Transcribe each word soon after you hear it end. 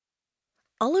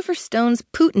Oliver Stone's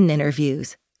Putin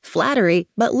interviews, Flattery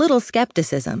but Little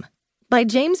Skepticism, by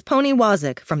James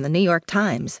Poniewozik from the New York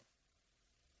Times.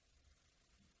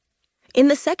 In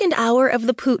the second hour of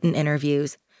the Putin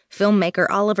interviews, filmmaker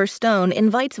Oliver Stone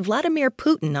invites Vladimir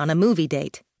Putin on a movie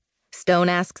date. Stone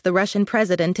asks the Russian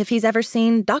president if he's ever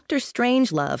seen Dr.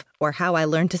 Strangelove or How I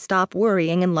Learned to Stop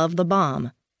Worrying and Love the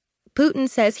Bomb. Putin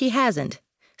says he hasn't,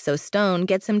 so Stone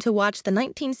gets him to watch the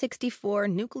 1964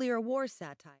 nuclear war satire.